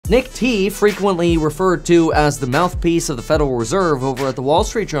Nick T, frequently referred to as the mouthpiece of the Federal Reserve over at the Wall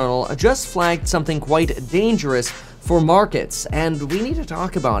Street Journal, just flagged something quite dangerous for markets, and we need to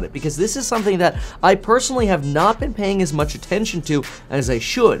talk about it because this is something that I personally have not been paying as much attention to as I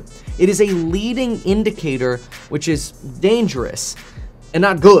should. It is a leading indicator, which is dangerous and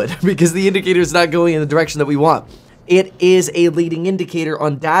not good because the indicator is not going in the direction that we want. It is a leading indicator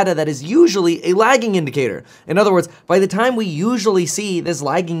on data that is usually a lagging indicator. In other words, by the time we usually see this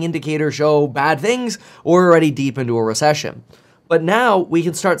lagging indicator show bad things, we're already deep into a recession. But now we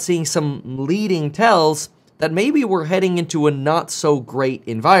can start seeing some leading tells that maybe we're heading into a not so great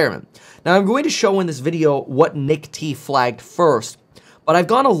environment. Now I'm going to show in this video what Nick T flagged first, but I've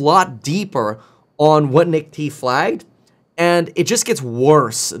gone a lot deeper on what Nick T flagged, and it just gets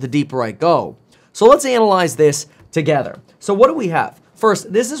worse the deeper I go. So let's analyze this together. So what do we have?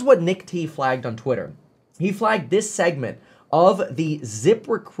 First, this is what Nick T flagged on Twitter. He flagged this segment of the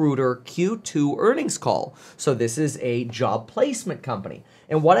ZipRecruiter Q2 earnings call. So this is a job placement company.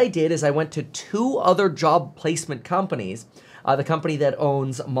 And what I did is I went to two other job placement companies, the company that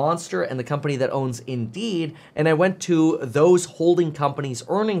owns Monster and the company that owns Indeed, and I went to those holding companies'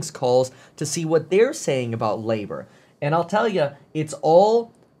 earnings calls to see what they're saying about labor. And I'll tell you, it's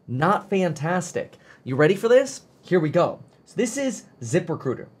all not fantastic. You ready for this? Here we go. So this is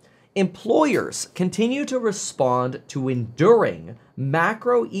ZipRecruiter. Employers continue to respond to enduring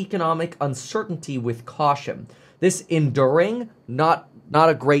macroeconomic uncertainty with caution. This enduring, not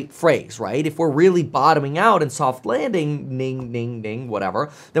a great phrase, right? If we're really bottoming out and soft landing, ning, ning, ning,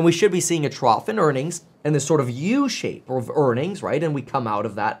 whatever, then we should be seeing a trough in earnings and this sort of U shape of earnings, right? And we come out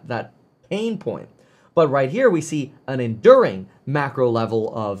of that pain point. But right here, we see an enduring macro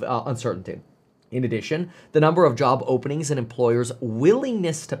level of uncertainty. In addition, the number of job openings and employers'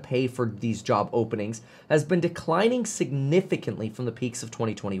 willingness to pay for these job openings has been declining significantly from the peaks of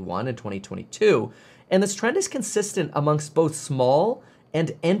 2021 and 2022, and this trend is consistent amongst both small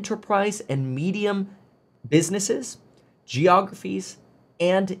and enterprise and medium businesses, geographies,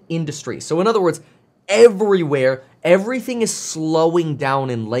 and industries. So in other words, everywhere, everything is slowing down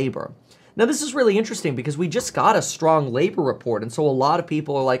in labor. Now, this is really interesting because we just got a strong labor report, and so a lot of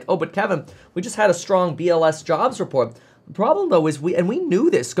people are like, oh, but Kevin, we just had a strong BLS jobs report. The problem, though, is we knew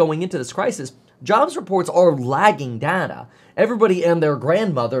this going into this crisis, jobs reports are lagging data. Everybody and their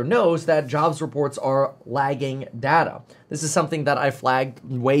grandmother knows that jobs reports are lagging data. This is something that I flagged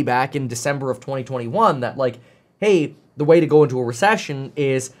way back in December of 2021, that like, hey, the way to go into a recession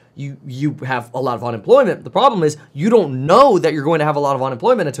is you have a lot of unemployment. The problem is you don't know that you're going to have a lot of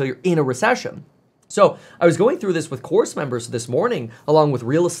unemployment until you're in a recession. So I was going through this with course members this morning, along with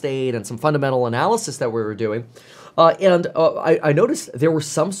real estate and some fundamental analysis that we were doing. I noticed there were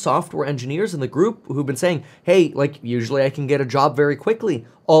some software engineers in the group who've been saying, hey, like usually I can get a job very quickly.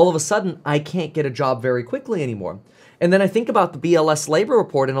 All of a sudden, I can't get a job very quickly anymore. And then I think about the BLS labor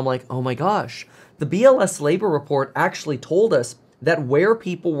report and I'm like, oh my gosh, the BLS labor report actually told us that where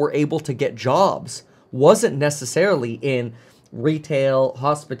people were able to get jobs wasn't necessarily in retail,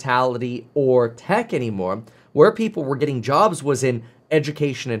 hospitality, or tech anymore. Where people were getting jobs was in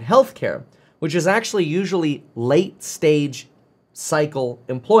education and healthcare, which is actually usually late stage cycle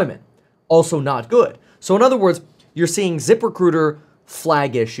employment. Also not good. So in other words, you're seeing ZipRecruiter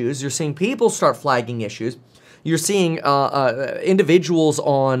flag issues. You're seeing people start flagging issues. You're seeing individuals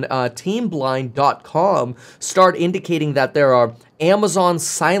on teamblind.com start indicating that there are Amazon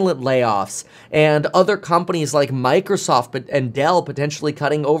silent layoffs and other companies like Microsoft and Dell potentially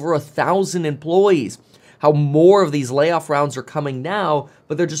cutting over 1,000 employees. How more of these layoff rounds are coming now,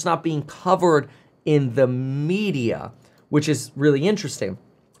 but they're just not being covered in the media, which is really interesting.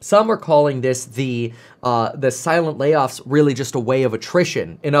 Some are calling this the silent layoffs really just a way of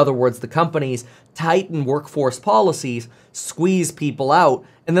attrition. In other words, the companies tighten workforce policies, squeeze people out,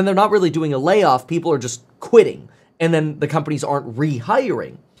 and then they're not really doing a layoff. People are just quitting, and then the companies aren't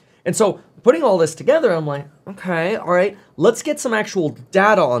rehiring. And so putting all this together, I'm like, okay, all right, let's get some actual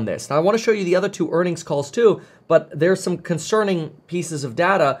data on this. Now, I want to show you the other two earnings calls too, but there's some concerning pieces of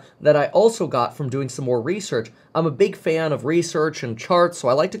data that I also got from doing some more research. I'm a big fan of research and charts, so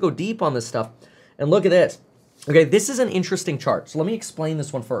I like to go deep on this stuff. And look at this. Okay, this is an interesting chart. So let me explain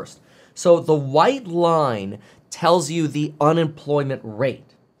this one first. So the white line tells you the unemployment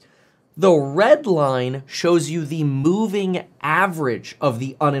rate. The red line shows you the moving average of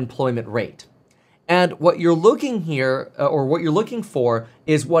the unemployment rate. And what you're looking here, or what you're looking for,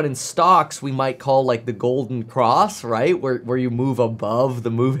 is what in stocks we might call like the golden cross, right? Where you move above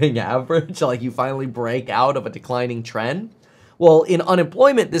the moving average, like you finally break out of a declining trend. Well, in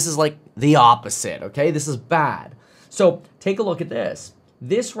unemployment, this is like the opposite, okay? This is bad. So take a look at this.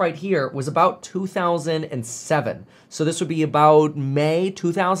 This right here was about 2007. So this would be about May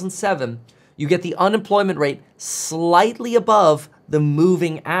 2007. You get the unemployment rate slightly above the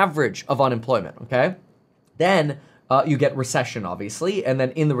moving average of unemployment, okay? Then you get recession, obviously, and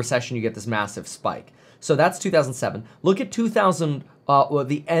then in the recession, you get this massive spike. So that's 2007. Look at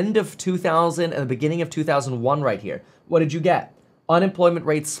the end of 2000 and the beginning of 2001 right here. What did you get? Unemployment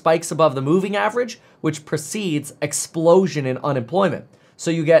rate spikes above the moving average, which precedes explosion in unemployment. So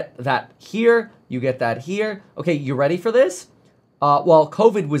you get that here, you get that here. Okay, you ready for this? Well,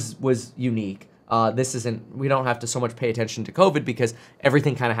 COVID was unique. We don't have to so much pay attention to COVID because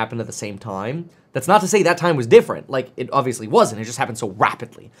everything kind of happened at the same time. That's not to say that time was different. Like, it obviously wasn't. It just happened so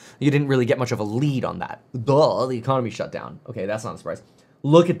rapidly. You didn't really get much of a lead on that. Duh, the economy shut down. Okay, that's not a surprise.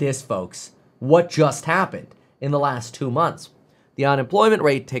 Look at this, folks. What just happened in the last 2 months? The unemployment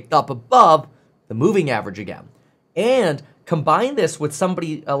rate ticked up above the moving average again. And combine this with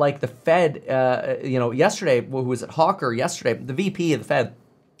somebody like the Fed, yesterday, who was at Hawker yesterday, the VP of the Fed.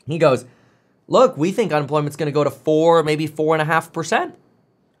 He goes, look, we think unemployment's going to go to 4, maybe 4.5%.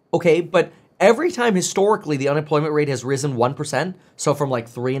 Okay, but every time historically the unemployment rate has risen 1%, so from like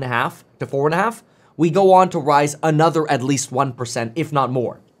 3.5 to 4.5, we go on to rise another at least 1%, if not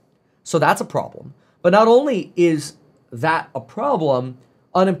more. So that's a problem. But not only is that a problem,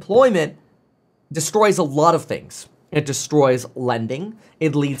 unemployment destroys a lot of things. It destroys lending.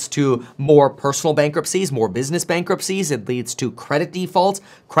 It leads to more personal bankruptcies, more business bankruptcies. It leads to credit defaults.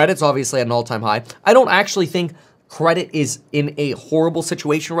 Credit's obviously at an all-time high. I don't actually think credit is in a horrible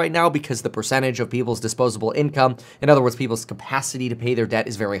situation right now because the percentage of people's disposable income, in other words, people's capacity to pay their debt,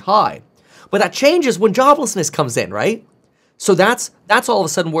 is very high. But that changes when joblessness comes in, right? So that's all of a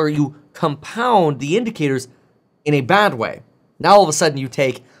sudden where you compound the indicators in a bad way. Now all of a sudden you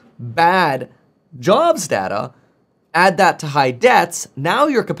take bad jobs data, add that to high debts, now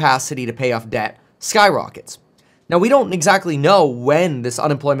your capacity to pay off debt skyrockets. Now, we don't exactly know when this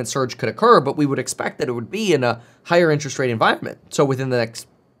unemployment surge could occur, but we would expect that it would be in a higher interest rate environment, so within the next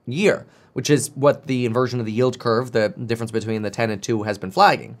year, which is what the inversion of the yield curve, the difference between the 10 and 2, has been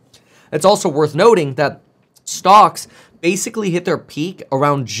flagging. It's also worth noting that stocks basically hit their peak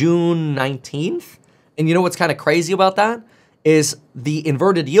around June 19th, and you know what's kind of crazy about that? Is the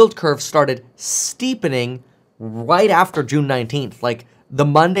inverted yield curve started steepening right after June 19th. Like, the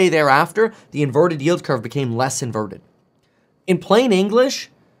Monday thereafter, the inverted yield curve became less inverted. In plain English,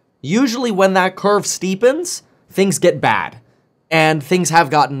 usually when that curve steepens, things get bad. And things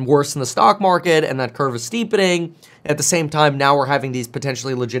have gotten worse in the stock market, and that curve is steepening. At the same time, now we're having these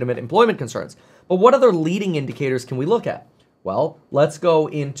potentially legitimate employment concerns. But what other leading indicators can we look at? Well, let's go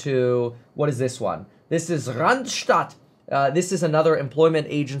into, what is this one? This is Randstad. This is another employment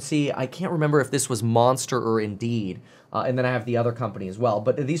agency. I can't remember if this was Monster or Indeed. And then I have the other company as well.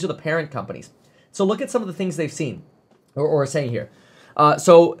 But these are the parent companies. So look at some of the things they've seen or are saying here.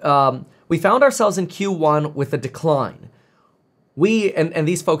 We found ourselves in Q1 with a decline. And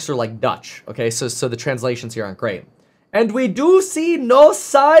these folks are like Dutch, okay? So the translations here aren't great. And we do see no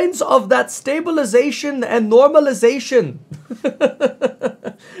signs of that stabilization and normalization.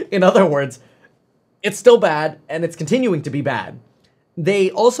 In other words, it's still bad, and it's continuing to be bad.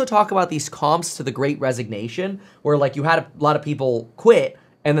 They also talk about these comps to the Great Resignation, where like you had a lot of people quit,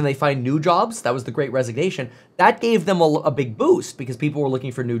 and then they find new jobs. That was the Great Resignation. That gave them a big boost because people were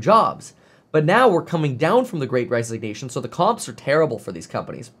looking for new jobs. But now we're coming down from the Great Resignation, so the comps are terrible for these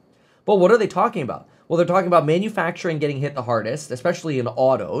companies. But what are they talking about? Well, they're talking about manufacturing getting hit the hardest, especially in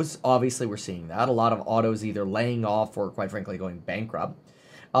autos. Obviously, we're seeing that. A lot of autos either laying off or, quite frankly, going bankrupt.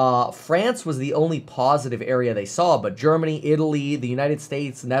 France was the only positive area they saw, but Germany, Italy, the United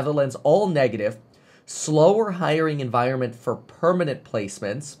States, Netherlands, all negative. Slower hiring environment for permanent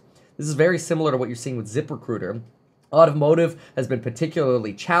placements. This is very similar to what you're seeing with ZipRecruiter. Automotive has been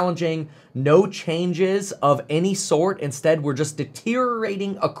particularly challenging. No changes of any sort. Instead, we're just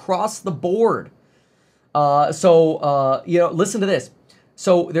deteriorating across the board. Listen to this.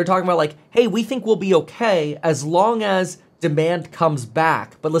 So they're talking about like, hey, we think we'll be okay as long as demand comes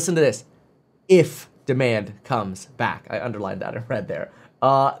back. But listen to this. If demand comes back. I underlined that in red there.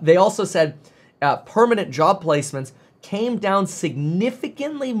 They also said permanent job placements came down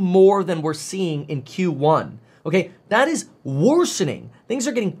significantly more than we're seeing in Q1. Okay, that is worsening. Things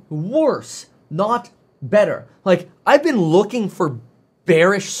are getting worse, not better. Like, I've been looking for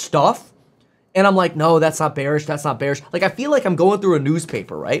bearish stuff, and I'm like, no, that's not bearish, that's not bearish. Like, I feel like I'm going through a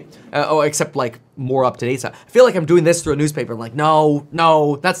newspaper, right? Except, like, more up-to-date stuff. I feel like I'm doing this through a newspaper. I'm like, no,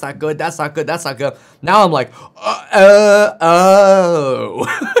 that's not good, that's not good, that's not good. Now I'm like,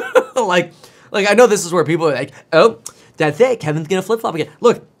 like, I know this is where people are like, oh, That's it. Kevin's going to flip-flop again.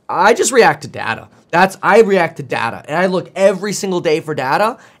 Look, I just react to data. I react to data, and I look every single day for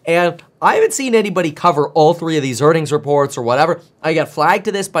data, and I haven't seen anybody cover all three of these earnings reports or whatever. I got flagged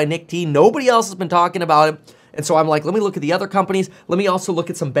to this by Nick T. Nobody else has been talking about it. And so I'm like, let me look at the other companies. Let me also look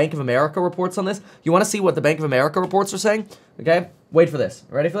at some Bank of America reports on this. You want to see what the Bank of America reports are saying? Okay, wait for this.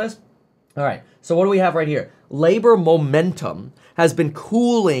 Ready for this? All right, so what do we have right here? Labor momentum has been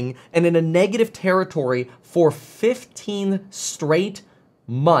cooling and in a negative territory for 15 straight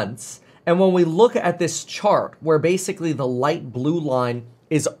months. And when we look at this chart where basically the light blue line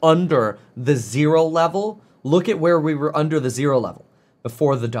is under the zero level, look at where we were under the zero level.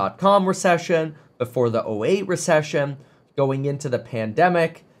 Before the dot-com recession, before the '08 recession, going into the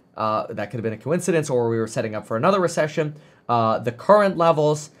pandemic, that could have been a coincidence, or we were setting up for another recession. The current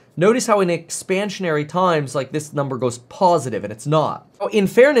levels, notice how in expansionary times, like this number goes positive, and it's not. In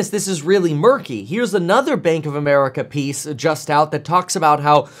fairness, this is really murky. Here's another Bank of America piece just out that talks about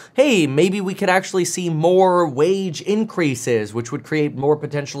how, hey, maybe we could actually see more wage increases, which would create more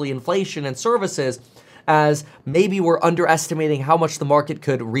potentially inflation in services, as maybe we're underestimating how much the market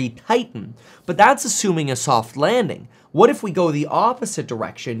could retighten. But that's assuming a soft landing. What if we go the opposite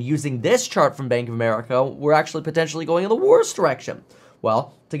direction? Using this chart from Bank of America, we're actually potentially going in the worst direction.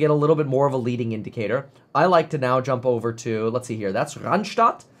 Well, to get a little bit more of a leading indicator, I like to now jump over to, let's see here, that's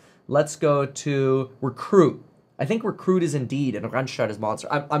Randstad. Let's go to Recruit. I think Recruit is Indeed and Randstad is Monster.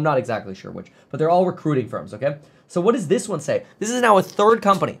 I'm not exactly sure which, but they're all recruiting firms, okay? So what does this one say? This is now a third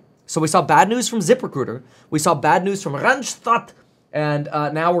company. So we saw bad news from ZipRecruiter, we saw bad news from Randstad, and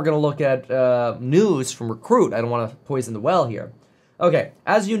now we're going to look at news from Recruit. I don't want to poison the well here. Okay,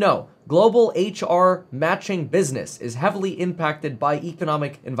 as you know, global HR matching business is heavily impacted by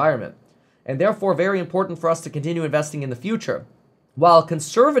economic environment, and therefore very important for us to continue investing in the future, while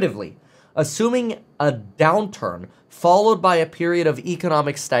conservatively assuming a downturn followed by a period of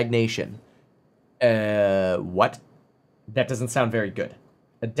economic stagnation. What? That doesn't sound very good.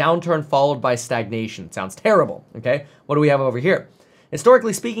 A downturn followed by stagnation. Sounds terrible, okay? What do we have over here?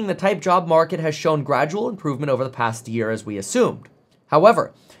 Historically speaking, the type job market has shown gradual improvement over the past year as we assumed.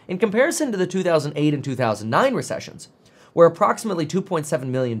 However, in comparison to the 2008 and 2009 recessions, where approximately 2.7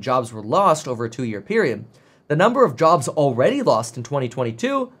 million jobs were lost over a 2-year period, the number of jobs already lost in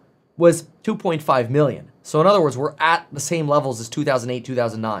 2022 was 2.5 million. So in other words, we're at the same levels as 2008,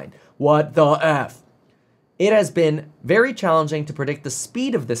 2009. What the F? It has been very challenging to predict the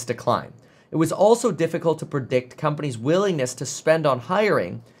speed of this decline. It was also difficult to predict companies' willingness to spend on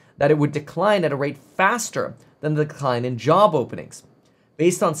hiring, that it would decline at a rate faster than the decline in job openings.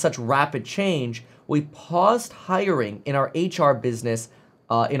 Based on such rapid change, we paused hiring in our HR business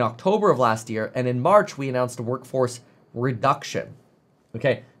in October of last year, and in March, we announced a workforce reduction.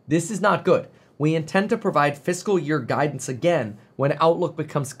 Okay, this is not good. We intend to provide fiscal year guidance again when outlook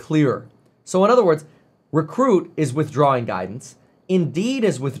becomes clearer. So in other words, Recruit is withdrawing guidance. Indeed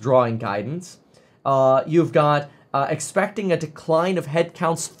is withdrawing guidance. You've got expecting a decline of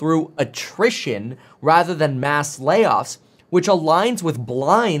headcounts through attrition rather than mass layoffs, which aligns with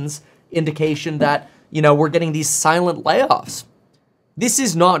Blind's indication that, we're getting these silent layoffs. This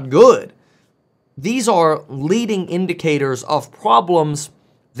is not good. These are leading indicators of problems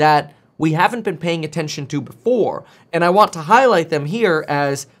that we haven't been paying attention to before. And I want to highlight them here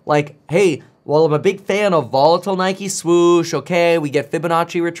as like, hey, well, I'm a big fan of volatile Nike swoosh, okay? We get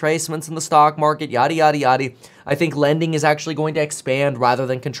Fibonacci retracements in the stock market, yada, yada, yada. I think lending is actually going to expand rather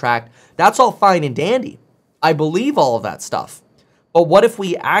than contract. That's all fine and dandy. I believe all of that stuff. But what if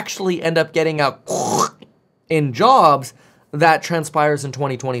we actually end up getting a in jobs that transpires in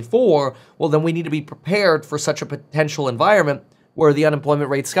 2024? Well, then we need to be prepared for such a potential environment where the unemployment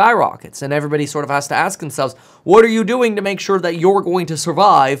rate skyrockets. And everybody sort of has to ask themselves, what are you doing to make sure that you're going to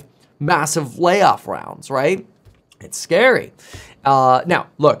survive massive layoff rounds, right? It's scary. Now,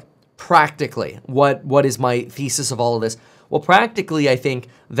 look, practically, what is my thesis of all of this? Well, practically, I think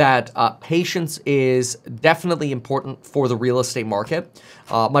that patience is definitely important for the real estate market.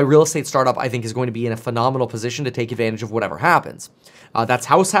 My real estate startup, I think, is going to be in a phenomenal position to take advantage of whatever happens. That's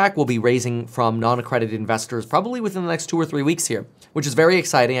HouseHack. We'll be raising from non-accredited investors probably within the next 2 or 3 weeks here, which is very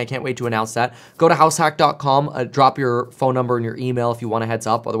exciting. I can't wait to announce that. Go to househack.com, drop your phone number and your email if you want a heads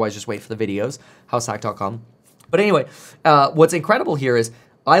up. Otherwise, just wait for the videos, househack.com. But anyway, what's incredible here is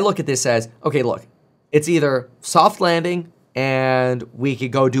I look at this as, okay, look, it's either soft landing and we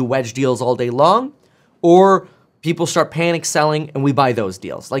could go do wedge deals all day long, or people start panic selling and we buy those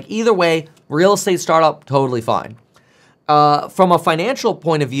deals. Like either way, real estate startup, totally fine. From a financial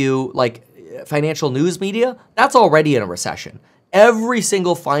point of view, like financial news media, that's already in a recession. Every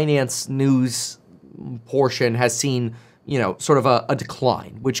single finance news portion has seen, sort of a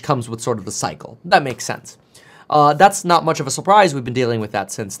decline, which comes with sort of the cycle. That makes sense. That's not much of a surprise. We've been dealing with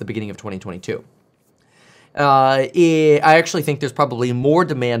that since the beginning of 2022. I actually think there's probably more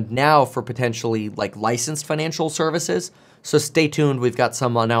demand now for potentially like licensed financial services. So stay tuned. We've got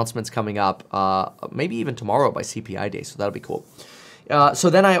some announcements coming up, maybe even tomorrow by CPI Day. So that'll be cool. So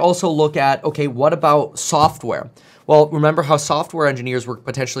then I also look at, okay, what about software? Well, remember how software engineers were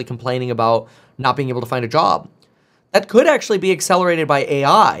potentially complaining about not being able to find a job? That could actually be accelerated by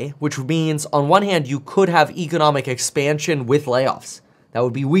AI, which means on one hand, you could have economic expansion with layoffs. That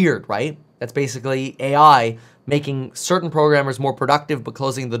would be weird, right? That's basically AI making certain programmers more productive, but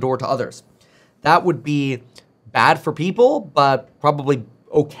closing the door to others. That would be bad for people, but probably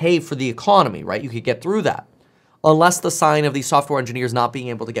okay for the economy, right? You could get through that. Unless the sign of these software engineers not being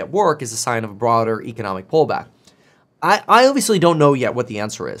able to get work is a sign of a broader economic pullback. I obviously don't know yet what the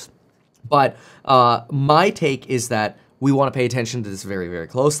answer is, but my take is that we want to pay attention to this very, very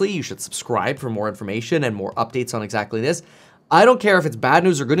closely. You should subscribe for more information and more updates on exactly this. I don't care if it's bad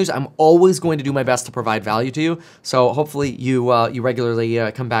news or good news. I'm always going to do my best to provide value to you. So hopefully you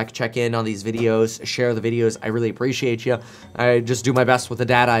regularly come back, check in on these videos, share the videos. I really appreciate you. I just do my best with the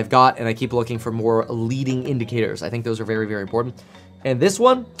data I've got, and I keep looking for more leading indicators. I think those are very, very important. And this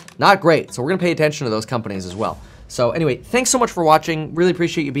one, not great. So we're going to pay attention to those companies as well. So anyway, thanks so much for watching. Really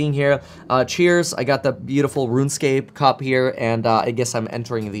appreciate you being here. Cheers. I got the beautiful RuneScape cup here, and I guess I'm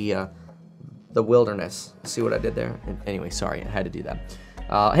entering the wilderness. See what I did there? Anyway, sorry, I had to do that.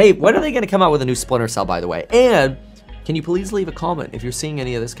 Hey, when are they going to come out with a new Splinter Cell, by the way? And can you please leave a comment if you're seeing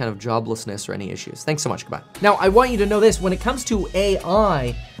any of this kind of joblessness or any issues? Thanks so much. Goodbye. Now, I want you to know this. When it comes to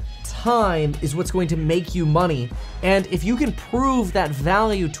AI, time is what's going to make you money. And if you can prove that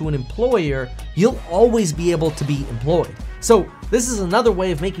value to an employer, you'll always be able to be employed. So this is another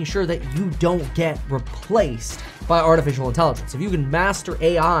way of making sure that you don't get replaced by artificial intelligence. If you can master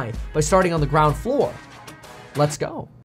AI by starting on the ground floor, let's go.